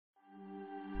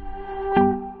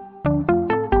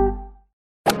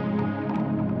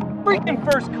freaking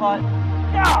first cut.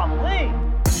 Golly.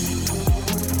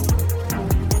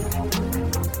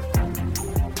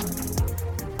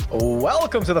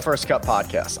 Welcome to the First Cut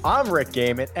Podcast. I'm Rick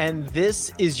Gaiman, and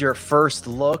this is your first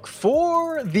look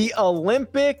for the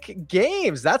Olympic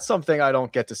Games. That's something I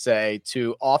don't get to say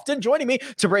too often. Joining me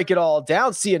to break it all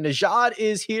down, Sia Najad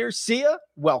is here. Sia,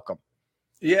 welcome.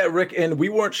 Yeah, Rick, and we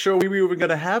weren't sure we were going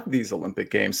to have these Olympic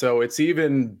Games, so it's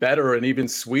even better and even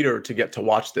sweeter to get to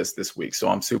watch this week, so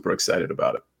I'm super excited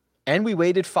about it. And we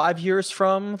waited 5 years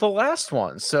from the last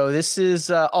one. So this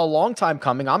is a long time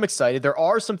coming. I'm excited. There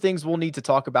are some things we'll need to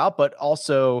talk about, but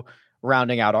also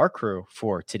rounding out our crew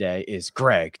for today is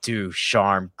Greg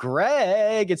Ducharme.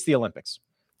 Greg, it's the Olympics.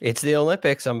 It's the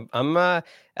Olympics. I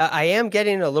am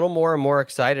getting a little more and more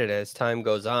excited as time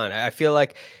goes on. I feel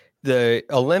like the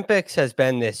Olympics has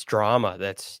been this drama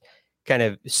that's kind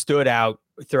of stood out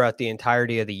throughout the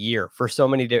entirety of the year for so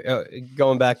many,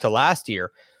 going back to last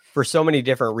year, for so many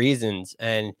different reasons.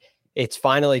 And it's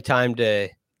finally time to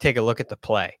take a look at the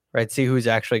play, right? See who's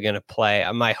actually going to play.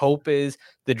 My hope is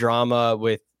the drama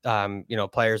with,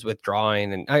 players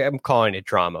withdrawing, and I'm calling it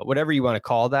drama, whatever you want to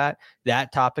call that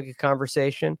topic of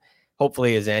conversation,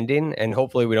 hopefully is ending. And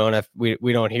hopefully we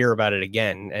don't hear about it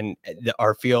again. And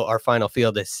our final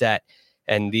field is set.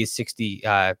 And these 60,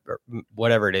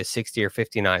 whatever it is, 60 or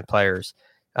 59 players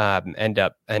end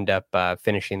up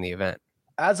finishing the event.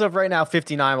 As of right now,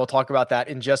 59. We'll talk about that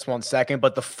in just 1 second.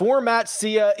 But the format,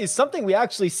 Sia, is something we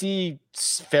actually see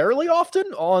fairly often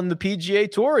on the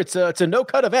PGA Tour. It's a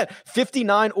no-cut event.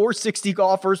 59 or 60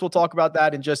 golfers. We'll talk about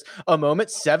that in just a moment.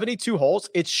 72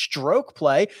 holes. It's stroke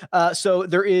play. So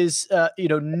there is,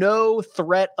 no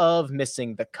threat of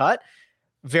missing the cut.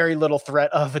 Very little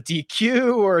threat of a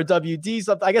DQ or a WD.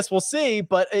 Something. I guess we'll see.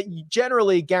 But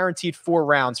generally guaranteed 4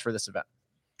 rounds for this event.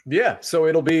 Yeah, so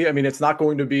it'll be, it's not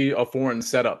going to be a foreign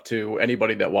setup to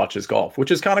anybody that watches golf,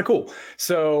 which is kind of cool.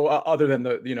 So other than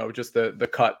just the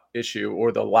cut issue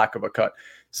or the lack of a cut.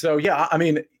 So yeah,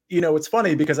 it's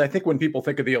funny because I think when people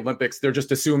think of the Olympics, they're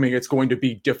just assuming it's going to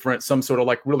be different, some sort of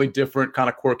like really different kind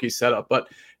of quirky setup. But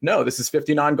no, this is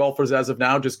 59 golfers as of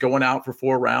now, just going out for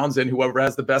 4 rounds, and whoever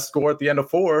has the best score at the end of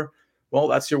 4, well,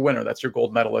 that's your winner. That's your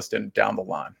gold medalist and down the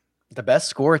line. The best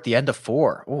score at the end of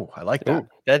 4. Oh, I like that. Ooh,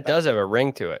 that does have a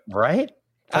ring to it, right?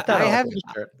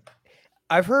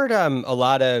 I've heard a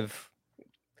lot of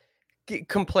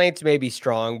complaints, may be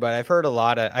strong, but I've heard a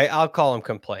lot of, I'll call them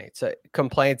complaints.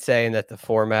 Complaints saying that the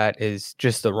format is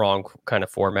just the wrong kind of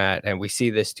format, and we see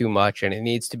this too much, and it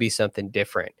needs to be something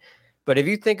different. But if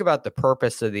you think about the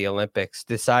purpose of the Olympics,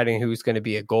 deciding who's going to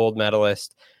be a gold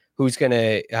medalist, who's going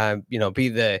to,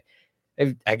 be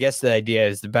I guess the idea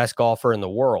is the best golfer in the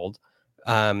world.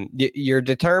 You're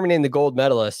determining the gold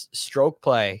medalist. Stroke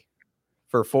play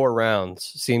for 4 rounds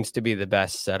seems to be the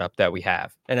best setup that we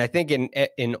have. And I think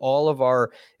in all of our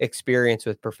experience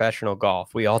with professional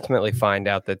golf, we ultimately find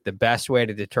out that the best way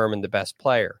to determine the best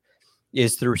player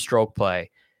is through stroke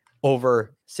play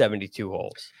over 72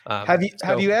 holes. Have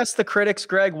you asked the critics,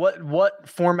 Greg, what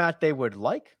format they would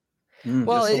like?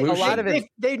 Well, a lot of it,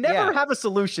 they never have a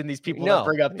solution. These people that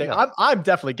bring up things. I'm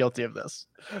definitely guilty of this.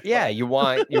 Yeah, you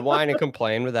whine and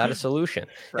complain without a solution.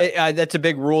 Right. That's a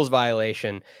big rules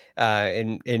violation.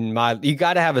 You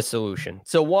got to have a solution.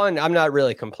 So one, I'm not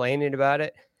really complaining about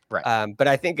it. Right. But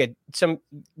I think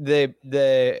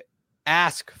the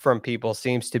ask from people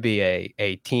seems to be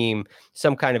a team,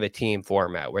 some kind of a team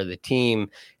format where the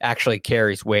team actually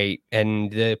carries weight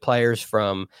and the players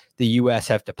from the U.S.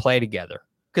 have to play together.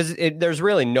 Because there's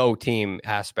really no team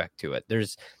aspect to it.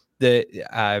 There's the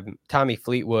Tommy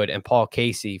Fleetwood and Paul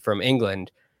Casey from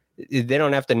England. They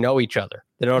don't have to know each other.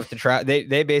 They don't have to try.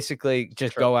 They basically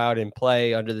just go out and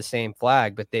play under the same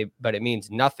flag, but it means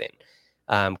nothing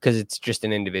because it's just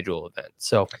an individual event.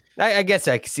 So I guess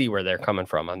I see where they're coming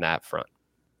from on that front.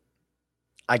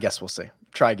 I guess we'll see.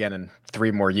 Try again in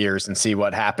 3 more years and see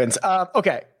what happens.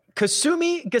 Okay.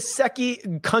 Kasumi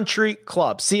Gaseki Country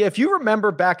Club. See, if you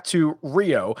remember back to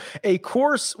Rio, a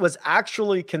course was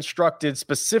actually constructed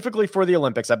specifically for the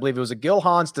Olympics. I believe it was a Gil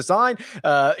Hans design.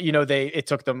 It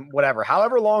took them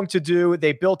however long to do.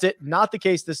 They built it. Not the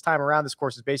case this time around. This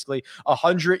course is basically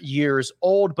 100 years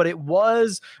old, but it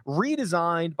was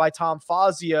redesigned by Tom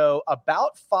Fazio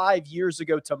about 5 years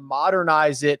ago to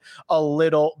modernize it a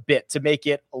little bit, to make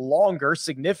it longer,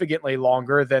 significantly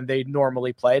longer than they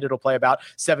normally played. It'll play about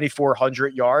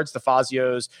 7,400 yards. The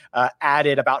Fazios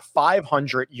added about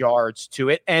 500 yards to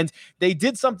it. And they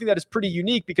did something that is pretty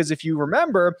unique because if you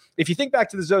think back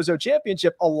to the Zozo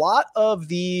Championship, a lot of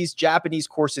these Japanese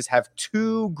courses have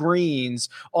 2 greens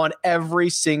on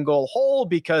every single hole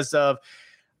because of,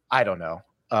 I don't know,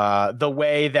 the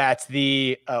way that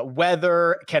the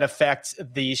weather can affect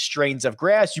the strains of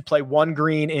grass. You play one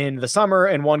green in the summer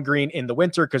and one green in the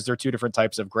winter because they're two different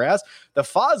types of grass. The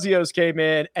Fazios came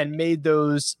in and made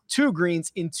those two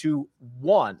greens into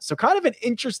one. So kind of an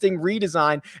interesting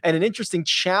redesign and an interesting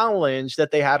challenge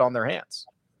that they had on their hands.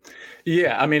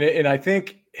 Yeah, I mean, and I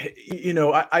think,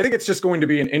 I think it's just going to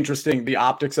be the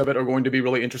optics of it are going to be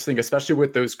really interesting, especially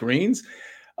with those greens.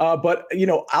 But,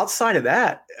 outside of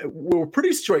that, we're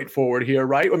pretty straightforward here,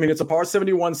 right? I mean, it's a par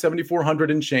 71, 7,400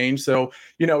 and change. So,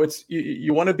 it's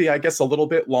you want to be, I guess, a little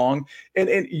bit long. And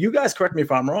you guys correct me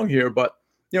if I'm wrong here, but,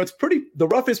 the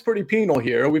rough is pretty penal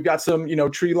here. We've got some,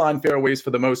 tree line fairways for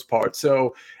the most part.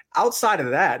 So outside of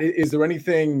that, is there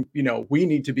anything, we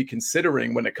need to be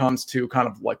considering when it comes to kind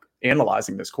of like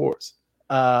analyzing this course?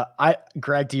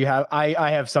 Greg, do you have,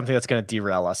 I have something that's going to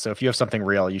derail us. So if you have something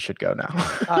real, you should go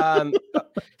now.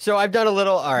 So I've done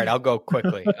all right, I'll go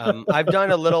quickly. I've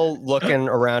done a little looking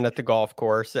around at the golf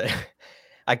course.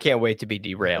 I can't wait to be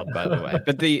derailed, by the way.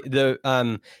 But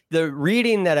the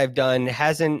reading that I've done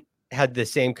hasn't had the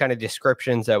same kind of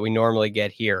descriptions that we normally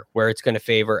get here, where it's going to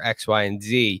favor X, Y, and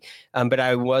Z. But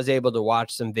I was able to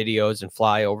watch some videos and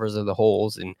flyovers of the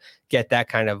holes and get that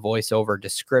kind of voiceover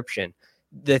description.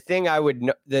 The thing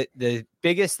the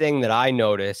biggest thing that I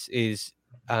notice is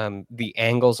the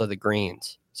angles of the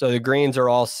greens. So the greens are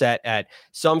all set at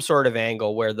some sort of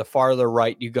angle where the farther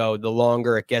right you go, the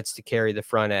longer it gets to carry the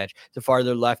front edge. The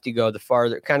farther left you go, the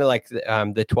farther, kind of like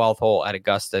the 12th hole at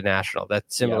Augusta National.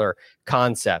 That similar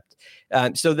concept.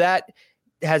 So that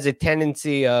has a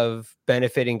tendency of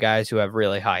benefiting guys who have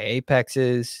really high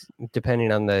apexes,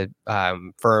 depending on the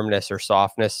firmness or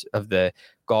softness of the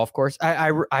golf course.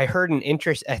 I heard an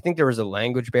interest. I think there was a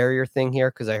language barrier thing here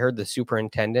because I heard the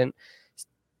superintendent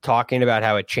talking about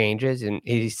how it changes. And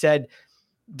he said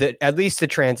that at least the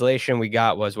translation we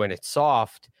got was when it's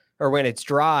soft or when it's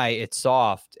dry, it's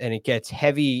soft and it gets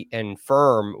heavy and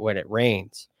firm when it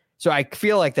rains. So I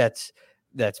feel like that's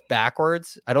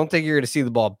backwards. I don't think you're going to see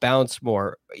the ball bounce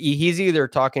more. He's either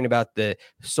talking about the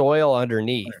soil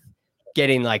underneath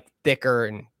getting like thicker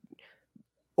and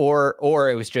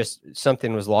or it was just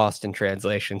something was lost in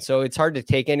translation. So it's hard to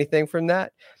take anything from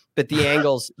that. But the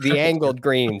angled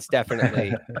greens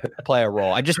definitely play a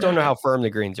role. I just don't know how firm the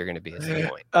greens are going to be at this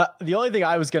point. The only thing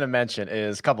I was going to mention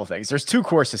is a couple of things. There's two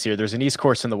courses here. There's an East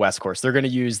course and the West course. They're going to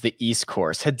use the East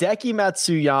course. Hideki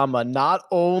Matsuyama, not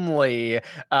only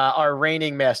our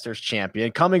reigning Masters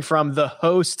champion, coming from the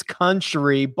host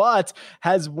country, but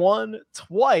has won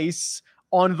twice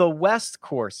on the West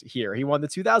course here. He won the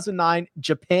 2009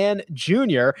 Japan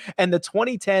Junior and the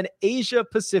 2010 Asia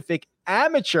Pacific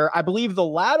Amateur. I believe the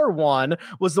latter one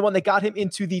was the one that got him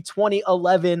into the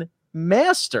 2011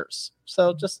 Masters.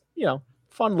 So just,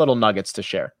 fun little nuggets to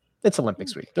share. It's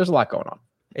Olympics week. There's a lot going on.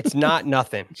 It's not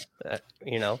nothing,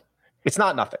 It's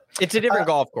not nothing. It's a different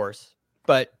golf course,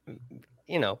 but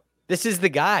this is the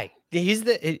guy.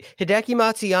 Hideki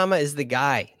Matsuyama is the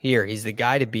guy here. He's the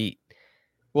guy to beat.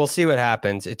 We'll see what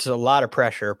happens. It's a lot of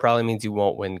pressure. Probably means he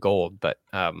won't win gold, but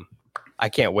I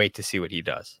can't wait to see what he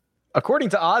does. According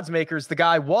to odds makers, the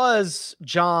guy was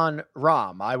Jon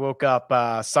Rahm. I woke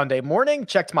up Sunday morning,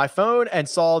 checked my phone, and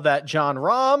saw that Jon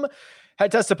Rahm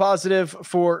had tested positive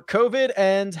for COVID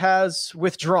and has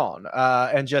withdrawn.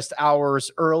 And just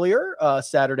hours earlier,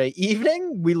 Saturday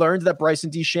evening, we learned that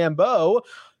Bryson DeChambeau,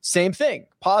 same thing,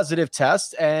 positive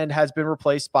test, and has been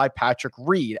replaced by Patrick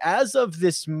Reed. As of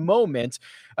this moment,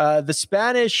 the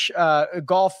Spanish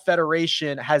Golf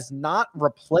Federation has not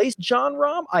replaced Jon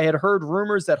Rahm. I had heard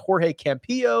rumors that Jorge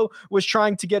Campillo was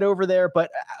trying to get over there,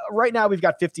 but right now we've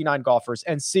got 59 golfers.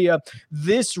 And Sia,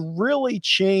 this really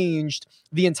changed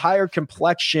the entire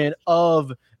complexion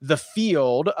of the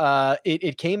field.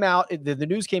 It came out, the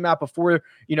news came out before,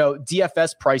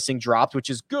 DFS pricing dropped, which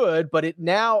is good, but it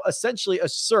now essentially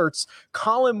asserts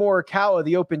Colin Morikawa,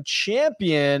 the Open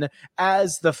champion,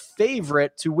 as the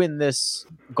favorite to win this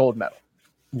gold medal.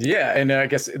 Yeah, and I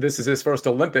guess this is his first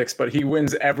Olympics, but he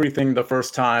wins everything the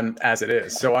first time as it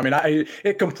is. So, I mean,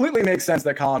 it completely makes sense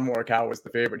that Colin Morikawa was the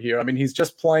favorite here. I mean, he's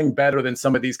just playing better than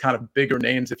some of these kind of bigger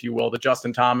names, if you will, the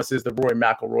Justin Thomases, the Rory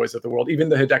McIlroys of the world, even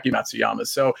the Hideki Matsuyamas.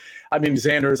 So, I mean,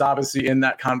 Xander is obviously in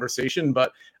that conversation,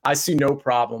 but I see no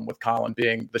problem with Colin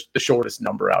being the shortest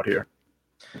number out here.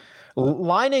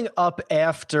 Lining up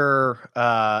after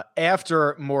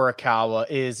Morikawa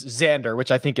is Xander,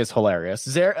 which I think is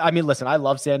hilarious. I mean, listen, I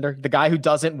love Xander. The guy who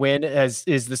doesn't win is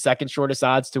the second shortest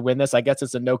odds to win this. I guess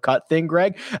it's a no cut thing,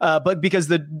 Greg. But because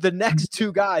the next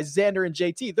two guys, Xander and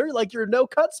JT, they're like your no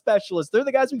cut specialists. They're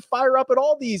the guys we fire up at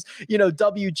all these,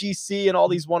 WGC and all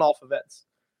these one-off events.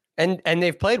 And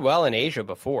they've played well in Asia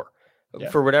before. Yeah.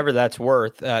 for whatever that's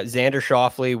worth. Xander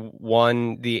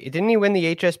Schauffele didn't he win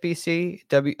the HSBC?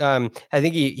 I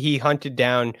think he hunted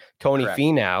down Tony Correct.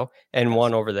 Finau and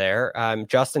won over there.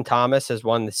 Justin Thomas has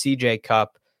won the CJ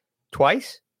Cup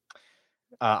twice.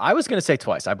 I was going to say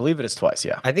twice. I believe it is twice.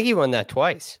 Yeah. I think he won that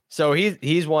twice. So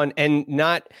he's won, and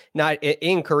not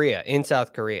in Korea, in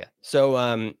South Korea.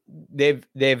 So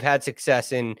they've had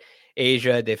success in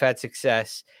Asia. They've had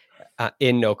success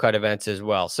in no cut events as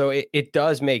well. So it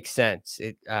does make sense.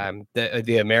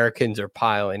 The Americans are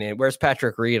piling in. Where's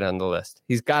Patrick Reed on the list?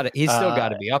 He's still got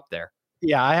to be up there.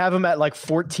 Yeah, I have him at like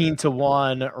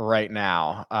 14-1 right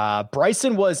now.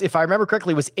 Bryson was, if I remember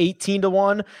correctly, was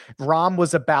 18-1. Rahm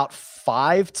was about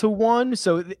 5-1.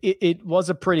 So it was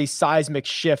a pretty seismic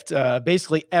shift.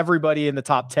 Basically, everybody in the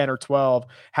top 10 or 12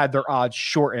 had their odds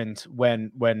shortened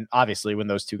when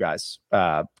those two guys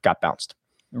got bounced.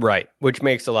 Right, which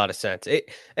makes a lot of sense.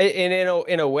 And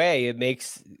in a way, it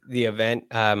makes the event.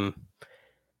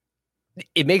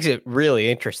 It makes it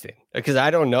really interesting because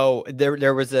I don't know.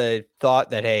 There was a thought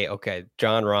that, hey, okay,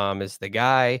 Jon Rahm is the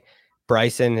guy.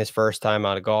 Bryson, his first time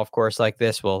on a golf course like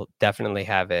this, will definitely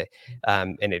have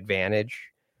an advantage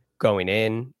going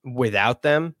in. Without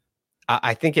them,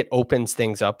 I think it opens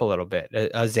things up a little bit.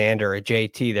 A Xander, a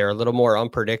JT, they're a little more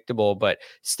unpredictable, but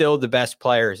still the best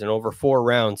players, and over 4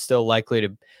 rounds, still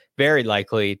very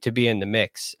likely to be in the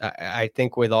mix. I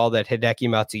think with all that Hideki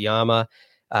Matsuyama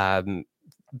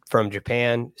from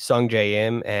Japan, Sung Jae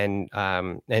Im, and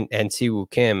Siwoo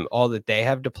Kim, all that they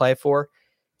have to play for,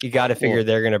 you got to figure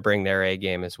they're going to bring their A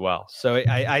game as well. So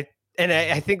I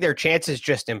think their chances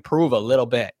just improve a little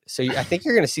bit. So I think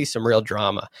you're going to see some real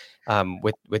drama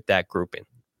with that grouping.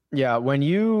 Yeah, when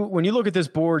you look at this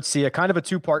board, see a kind of a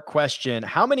 2-part question.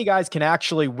 How many guys can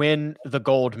actually win the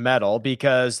gold medal?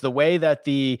 Because the way that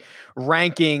the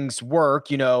rankings work,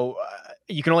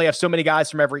 you can only have so many guys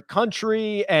from every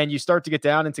country, and you start to get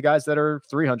down into guys that are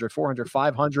 300, 400,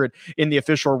 500 in the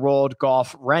official World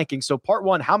Golf ranking. So part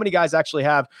one, how many guys actually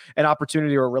have an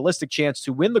opportunity or a realistic chance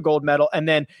to win the gold medal? And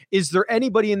then is there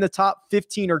anybody in the top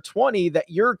 15 or 20 that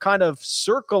you're kind of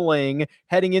circling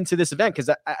heading into this event? Because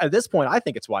at this point, I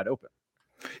think it's wide open.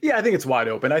 Yeah, I think it's wide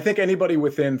open. I think anybody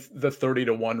within the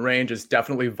 30-1 range is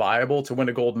definitely viable to win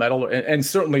a gold medal and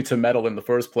certainly to medal in the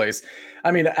first place.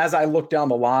 I mean, as I look down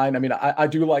the line, I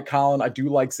do like Colin. I do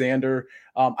like Xander.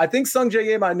 I think Sung Jae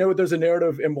Im, I know there's a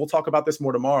narrative, and we'll talk about this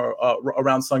more tomorrow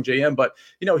around Sung Jae Im, but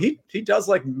he does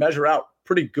measure out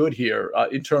pretty good here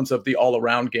in terms of the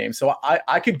all-around game. So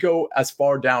I could go as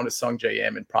far down as Sung Jae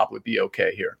Im and probably be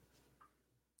okay here.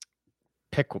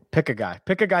 Pick a guy.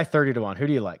 Pick a guy 30-1. Who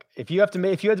do you like? If you had to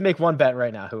make one bet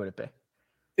right now, who would it be?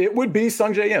 It would be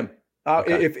Sung Jae Im.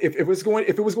 Okay. If it was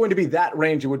going to be that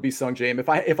range, it would be Sung Jae Im.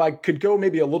 If I could go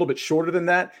maybe a little bit shorter than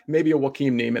that, maybe a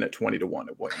Joaquin Niemann at 20-1.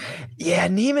 It wouldn't. Yeah,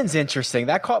 Niemann's interesting.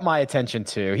 That caught my attention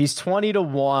too. He's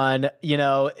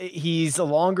 20-1. He's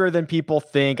longer than people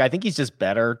think. I think he's just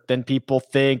better than people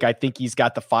think. I think he's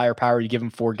got the firepower. You give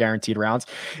him 4 guaranteed rounds,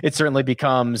 it certainly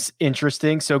becomes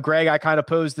interesting. So, Greg, I kind of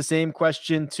posed the same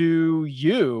question to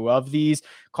you of these,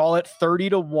 call it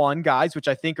 30-1 guys, which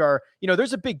I think are,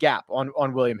 there's a big gap on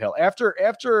William Hill.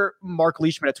 After Mark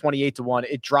Leishman at 28-1,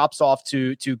 it drops off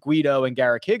to Guido and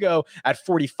Garrick Higo at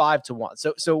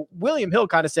 45-1. So William Hill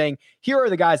kind of saying, here are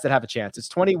the guys that have a chance. It's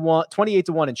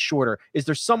 28-1 and shorter. Is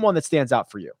there someone that stands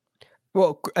out for you?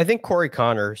 Well, I think Corey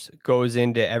Connors goes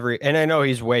into and I know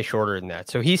he's way shorter than that.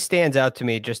 So he stands out to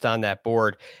me just on that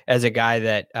board as a guy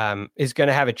that is going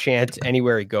to have a chance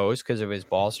anywhere he goes because of his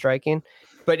ball striking.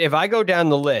 But if I go down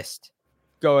the list,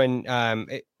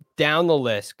 down the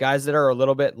list, guys that are a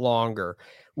little bit longer,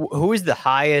 who is the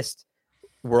highest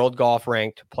world golf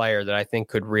ranked player that I think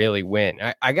could really win?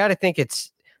 I got to think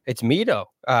it's Mito,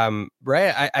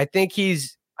 right? I think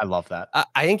I love that.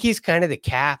 I think he's kind of the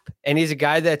cap, and he's a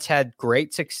guy that's had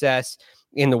great success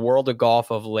in the world of golf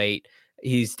of late.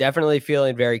 He's definitely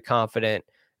feeling very confident.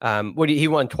 He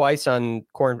won twice on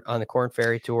the Corn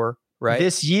Ferry Tour, right?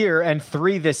 This year and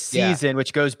 3 this season,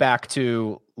 which goes back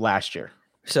to last year.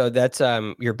 So that's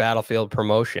your Battlefield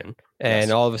promotion.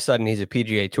 And all of a sudden he's a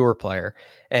PGA Tour player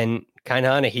and kind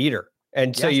of on a heater.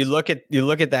 And so you look at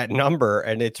that number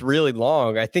and it's really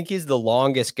long. I think he's the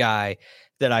longest guy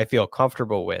that I feel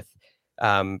comfortable with.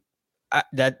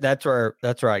 That's where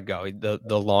I'd go.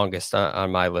 The longest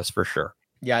on my list for sure.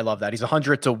 Yeah, I love that. He's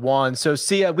 100-1. So,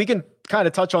 Sia, we can kind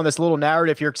of touch on this little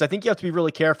narrative here, because I think you have to be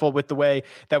really careful with the way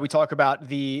that we talk about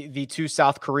the two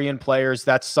South Korean players.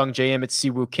 That's Sung Jae-im, it's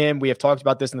Siwoo Kim. We have talked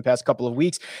about this in the past couple of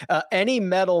weeks. Any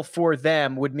medal for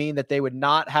them would mean that they would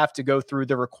not have to go through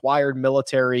the required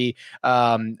military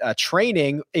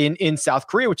training in South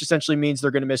Korea, which essentially means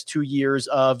they're going to miss 2 years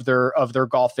of their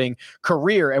golfing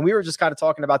career. And we were just kind of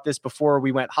talking about this before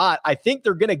we went hot. I think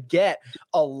they're going to get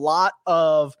a lot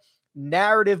of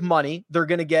narrative money. They're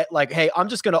going to get like, hey, I'm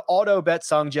just going to auto bet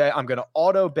Sung Jae. I'm going to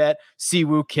auto bet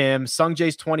Siwoo Kim. Sung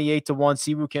Jae's 28-1.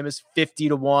 Siwoo Kim is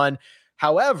 50-1.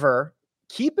 However,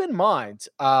 keep in mind,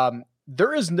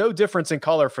 there is no difference in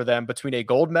color for them between a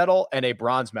gold medal and a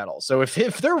bronze medal. So if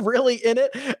they're really in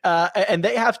it and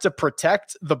they have to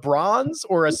protect the bronze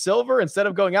or a silver instead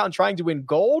of going out and trying to win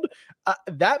gold,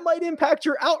 that might impact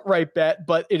your outright bet,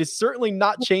 but it is certainly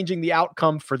not changing the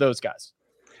outcome for those guys.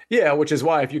 Yeah, which is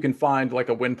why if you can find like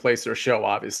a win, place, or show,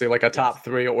 obviously like a top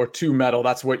 3 or 2 medal,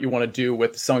 that's what you want to do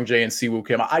with Sung Jae and Siwoo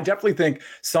Kim. I definitely think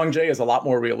Sung Jae is a lot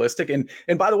more realistic. And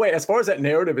by the way, as far as that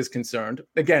narrative is concerned,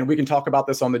 again, we can talk about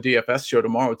this on the DFS show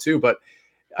tomorrow too. But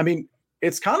I mean,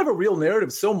 it's kind of a real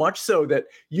narrative, so much so that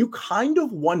you kind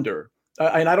of wonder.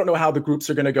 And I don't know how the groups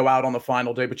are going to go out on the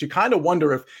final day, but you kind of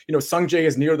wonder if, Sung Jae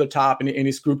is near the top and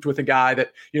he's grouped with a guy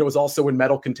that, is also in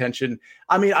medal contention.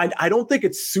 I mean, I don't think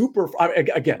it's super.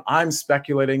 Again, I'm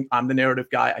speculating. I'm the narrative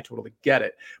guy. I totally get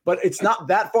it. But it's not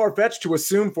that far-fetched to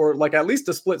assume for like at least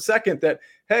a split second that,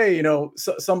 hey,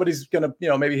 somebody's going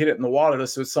to, maybe hit it in the water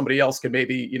so somebody else can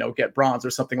maybe, get bronze or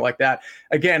something like that.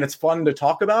 Again, it's fun to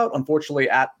talk about, unfortunately,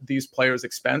 at these players'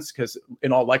 expense, because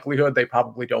in all likelihood, they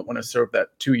probably don't want to serve that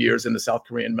 2 years in the South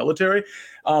Korean military.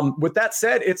 With that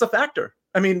said, it's a factor.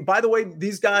 I mean, by the way,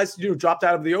 these guys, dropped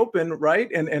out of the Open, right?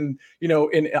 And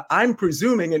I'm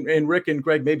presuming, and Rick and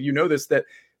Greg, maybe you know this, that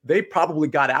they probably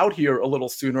got out here a little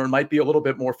sooner and might be a little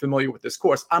bit more familiar with this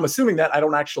course. I'm assuming that. I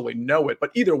don't actually know it, but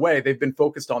either way, they've been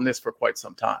focused on this for quite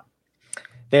some time.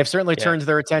 They have certainly turned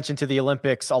their attention to the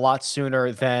Olympics a lot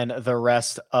sooner than the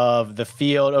rest of the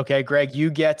field. Okay, Greg, you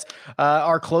get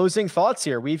our closing thoughts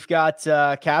here. We've got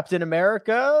Captain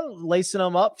America lacing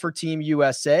them up for Team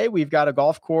USA. We've got a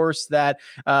golf course that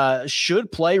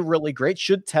should play really great,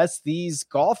 should test these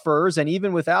golfers. And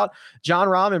even without John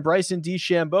Rahm and Bryson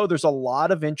DeChambeau, there's a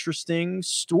lot of interesting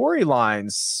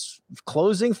storylines.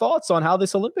 Closing thoughts on how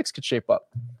this Olympics could shape up.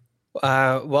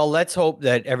 Well, let's hope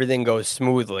that everything goes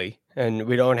smoothly and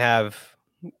we don't have,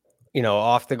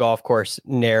 off the golf course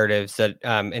narratives that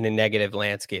in a negative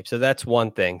landscape. So that's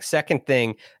one thing. Second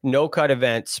thing, no cut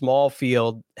event, small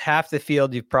field, half the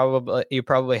field you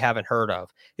probably haven't heard of.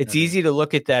 It's easy to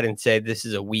look at that and say this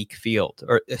is a weak field,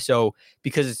 or so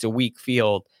because it's a weak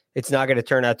field, it's not going to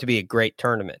turn out to be a great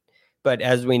tournament. But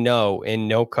as we know, in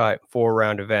no cut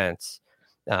 4-round events,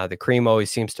 the cream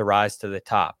always seems to rise to the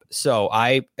top. So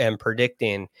I am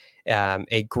predicting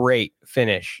a great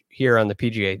finish here on the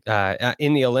PGA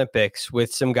in the Olympics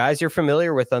with some guys you're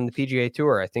familiar with on the PGA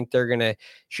Tour. I think they're going to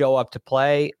show up to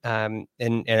play, and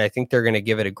I think they're going to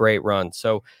give it a great run.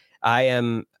 So I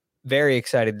am very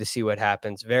excited to see what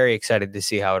happens. Very excited to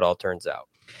see how it all turns out.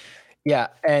 Yeah,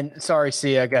 and sorry,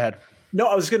 Sia, go ahead. No,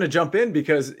 I was going to jump in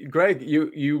because Greg,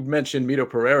 you mentioned Mito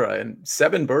Pereira and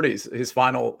 7 birdies his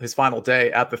final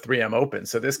day at the 3M Open.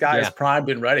 So this guy is primed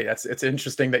and ready. It's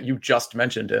interesting that you just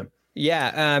mentioned him.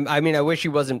 Yeah, I mean, I wish he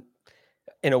wasn't.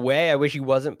 In a way, I wish he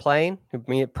wasn't playing.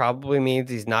 It probably means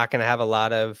he's not going to have a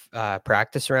lot of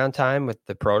practice around time with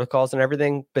the protocols and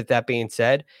everything. But that being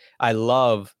said, I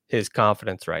love his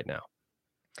confidence right now.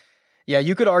 Yeah,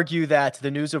 you could argue that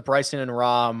the news of Bryson and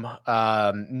Rahm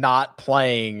not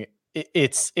playing,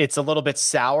 it's a little bit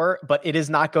sour, but it is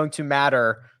not going to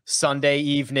matter Sunday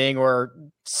evening or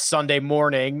Sunday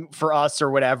morning for us or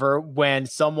whatever when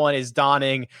someone is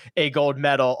donning a gold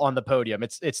medal on the podium.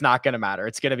 It's not going to matter.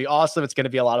 It's going to be awesome. It's going to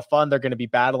be a lot of fun. They're going to be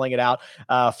battling it out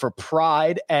for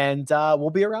pride, and we'll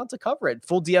be around to cover it.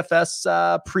 Full DFS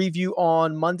preview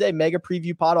on Monday, mega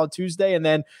preview pod on Tuesday, and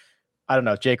then I don't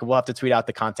know, Jacob, we'll have to tweet out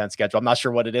the content schedule. I'm not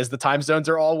sure what it is. The time zones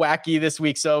are all wacky this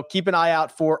week, so keep an eye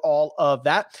out for all of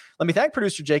that. Let me thank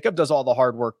producer Jacob, does all the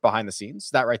hard work behind the scenes.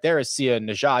 That right there is Sia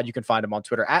Najad. You can find him on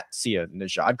Twitter at Sia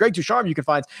Najad. Greg Ducharme, you can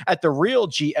find at The Real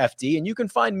GFD, and you can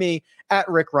find me at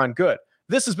Rick Run Good.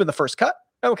 This has been The First Cut,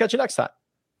 and we'll catch you next time.